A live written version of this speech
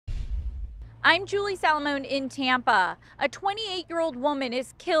I'm Julie Salamone in Tampa. A 28-year-old woman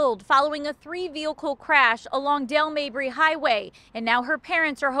is killed following a three-vehicle crash along Dale Mabry Highway, and now her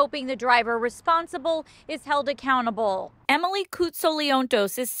parents are hoping the driver responsible is held accountable. Emily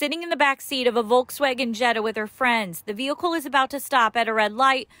Koutsoliontos is sitting in the back seat of a Volkswagen Jetta with her friends. The vehicle is about to stop at a red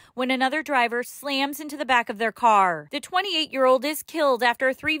light when another driver slams into the back of their car. The 28-year-old is killed after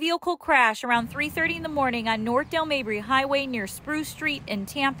a three-vehicle crash around 3:30 in the morning on North Dale Mabry Highway near Spruce Street in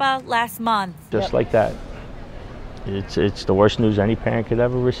Tampa last month. Just like that. It's the worst news any parent could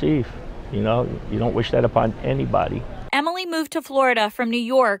ever receive. You know, you don't wish that upon anybody. Emily moved to Florida from New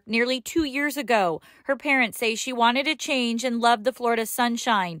York nearly 2 years ago. Her parents say she wanted a change and loved the Florida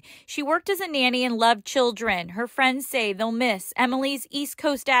sunshine. She worked as a nanny and loved children. Her friends say they'll miss Emily's East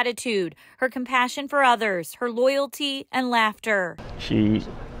Coast attitude, her compassion for others, her loyalty and laughter.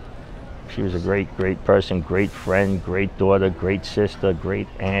 She was a great person, great friend, great daughter, great sister, great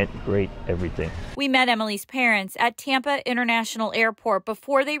aunt, great everything. We met Emily's parents at Tampa International Airport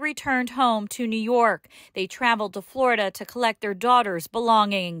before they returned home to New York. They traveled to Florida to collect their daughter's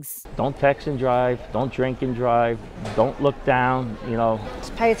belongings. Don't text and drive, don't drink and drive, don't look down, you know.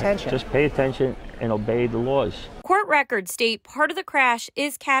 Just pay attention. Just pay attention and obey the laws. Court records state part of the crash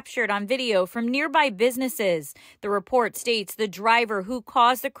is captured on video from nearby businesses. The report states the driver who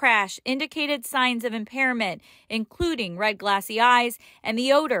caused the crash indicated signs of impairment, including red glassy eyes and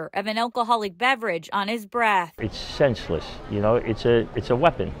the odor of an alcoholic beverage on his breath. It's senseless, you know, it's a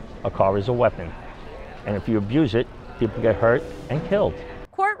weapon. A car is a weapon. And if you abuse it, people get hurt and killed.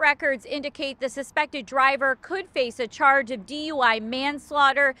 Court records indicate the suspected driver could face a charge of DUI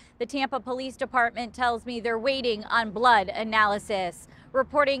manslaughter. The Tampa Police Department tells me they're waiting on blood analysis.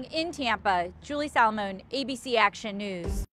 Reporting in Tampa, Julie Salamone, ABC Action News.